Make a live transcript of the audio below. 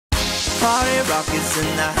Party rock is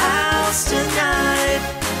in the house tonight.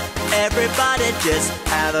 Everybody just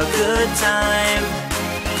have a good time.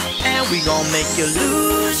 And we gon' make you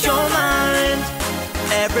lose your mind.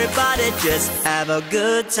 Everybody just have a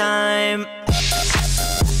good time.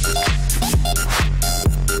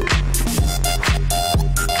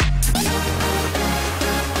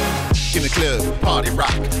 In the club, party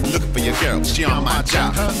rock, looking for your girl, she on my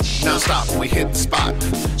job. Non-stop when we hit the spot,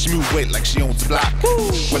 she move weight like she owns the block.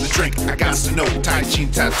 With a drink, I got to know, tight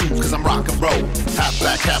jean tattoos, cause I'm rock and roll. Half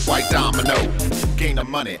black, half white domino, gain the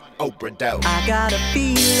money, Oprah dough. I got a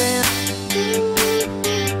feeling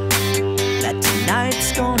that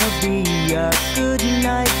tonight's gonna be a good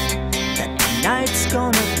night. That tonight's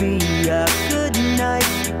gonna be a good night.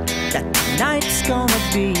 That tonight's gonna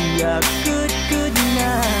be a good, good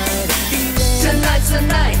night. Tonight's the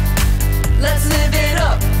night, let's live it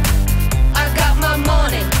up. I got my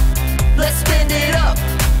money, let's spend it up.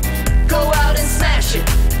 Go out and smash it,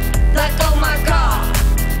 like oh my god.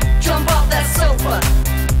 Jump off that sofa,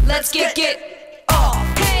 let's get off.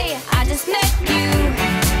 Hey, I just met you,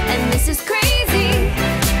 and this is crazy,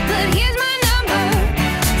 but here's my number,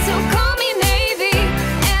 so call me maybe.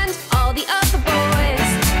 And all the other boys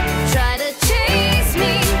try to chase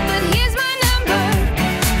me, but here's my number,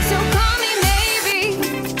 so call me maybe.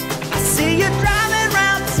 I see you driving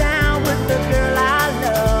around town with the girl I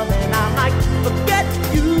love, and I might forget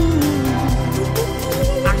you.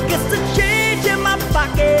 I guess the change in my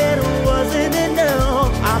pocket wasn't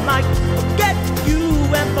enough. I might forget you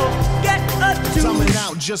and forget her too. Coming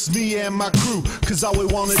out, just me and my crew, cause all we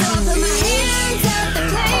wanna So do put my is hands up and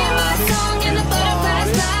play my song, and the butterflies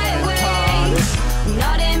fly away.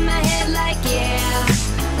 Nodding my head like yeah,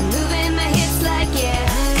 moving my hips like yeah.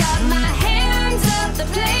 Got my hands up to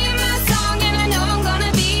play my song, and I know I'm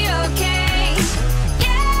gonna be okay.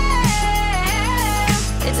 Yeah,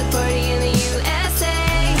 it's a party in the USA.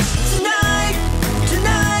 Tonight,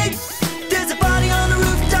 tonight, there's a party on the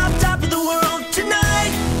rooftop, top of the world.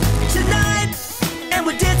 Tonight, tonight, and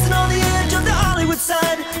we're dancing on the edge of the Hollywood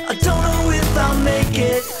sign. I don't know if I'll make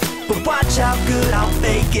it, but watch how good I'll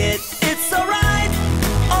fake it. It's alright,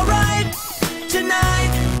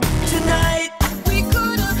 tonight, tonight. We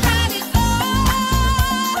could have had it all,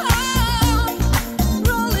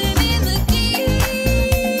 rolling in the deep.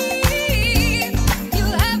 You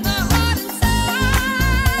have my heart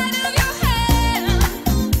inside of your hand,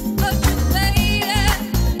 but you played it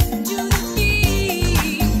to the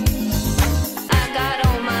beat. I got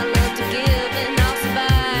all my love to give, and I'll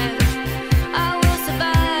survive. I will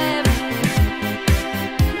survive.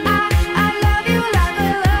 I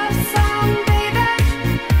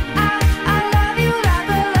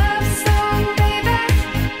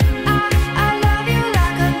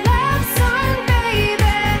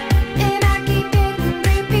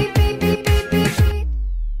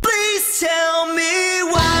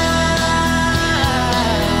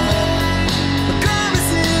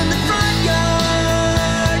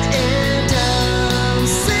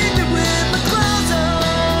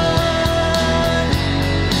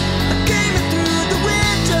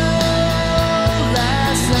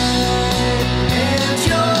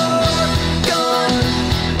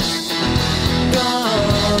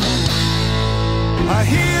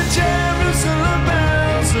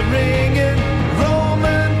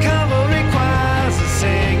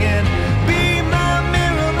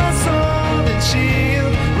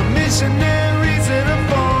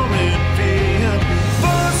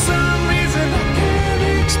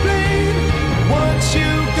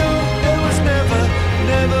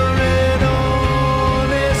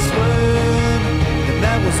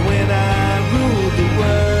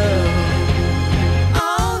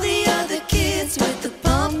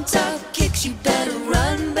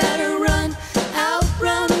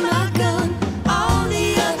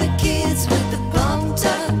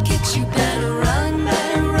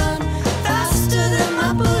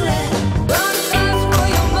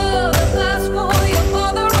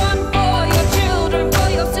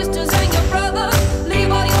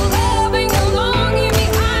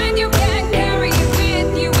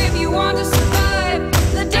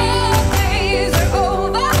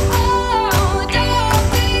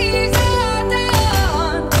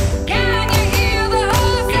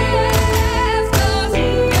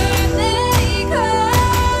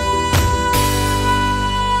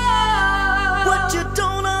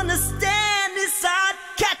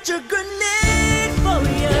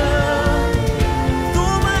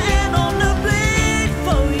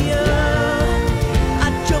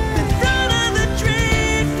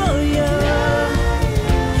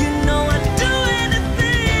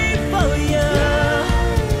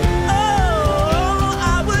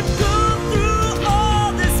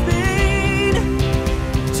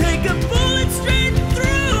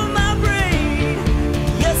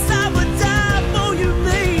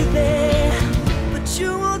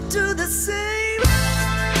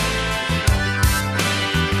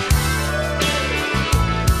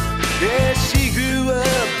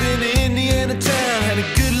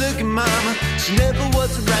She never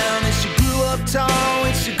was around and she grew up tall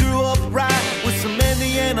and she grew up right with some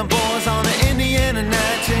Indiana boys on an Indiana 19.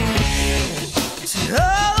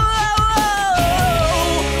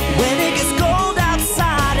 When it gets cold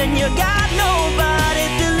outside and you got nobody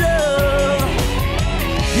to love,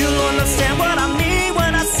 you'll understand what I mean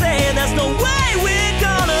when I say there's no way we're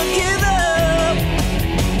gonna give up.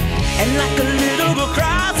 And like a little girl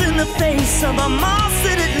cries in the face of a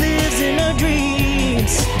monster that lives in her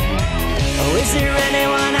dreams. Oh, is there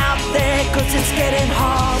anyone out there? 'Cause it's getting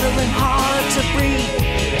harder and harder to breathe.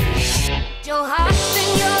 You're hot, then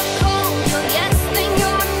you're cold. You're yes, then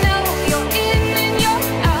you're no. You're in and you're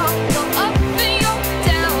out. You're up and you're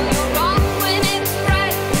down. You're wrong when it's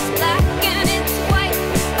right. It's black and it's white.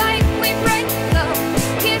 Fight, we break up.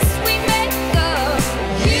 Kiss, we make up.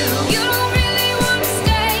 You don't really want to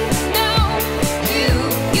stay. No, you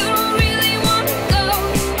don't really want to go.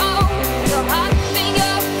 Oh, you're hot, then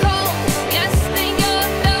you're cold. Yes, then you're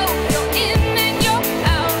no. You're in and you're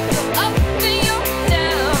out. You're up and you're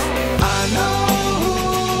down. I know who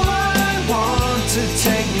I want to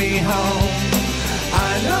take me home.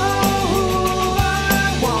 I know who I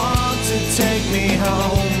want to take me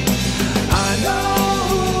home. I know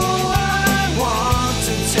who I want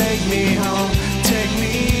to take me home. Take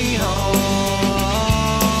me home.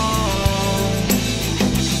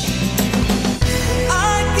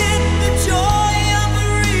 I get the joy of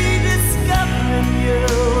rediscovering you.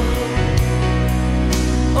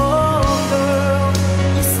 Oh, girl,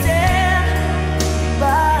 you stand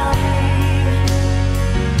by me.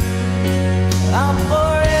 I'm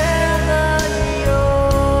forever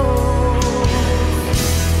yours.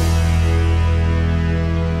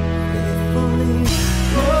 Faithfully.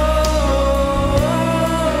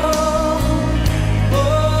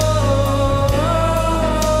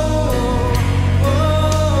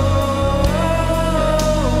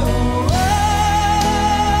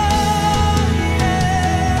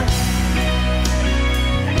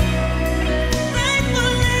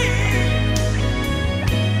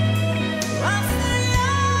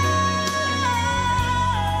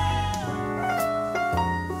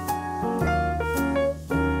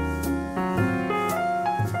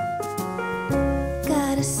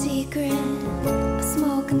 Got a secret, a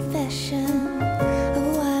small confession of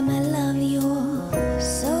why my love you're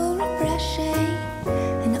so refreshing,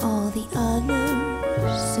 and all the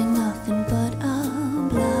others say nothing but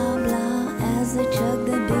blah blah as they chug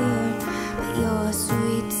their beer. But you're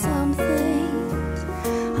sweet somethings,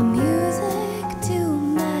 a music to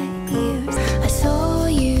my ears. I saw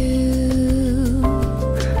you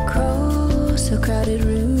cross a crowded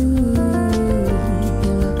room.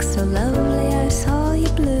 You look so lovely, I saw you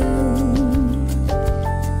bloom.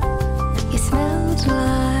 You smelled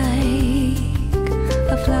like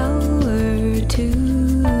a flower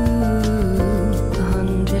too.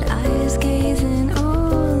 100 eyes gazing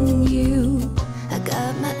on you. I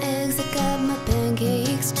got my eggs, I got my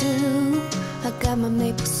pancakes too. I got my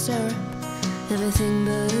maple syrup, everything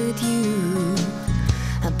but you.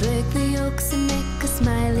 I break the yolks and make a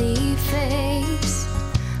smiley face.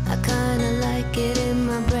 I kinda like it in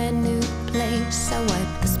my brand new place. I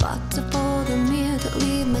wipe the spots up all the mirror that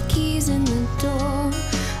leave my keys in the door.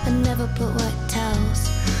 I never put white towels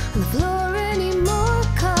on the floor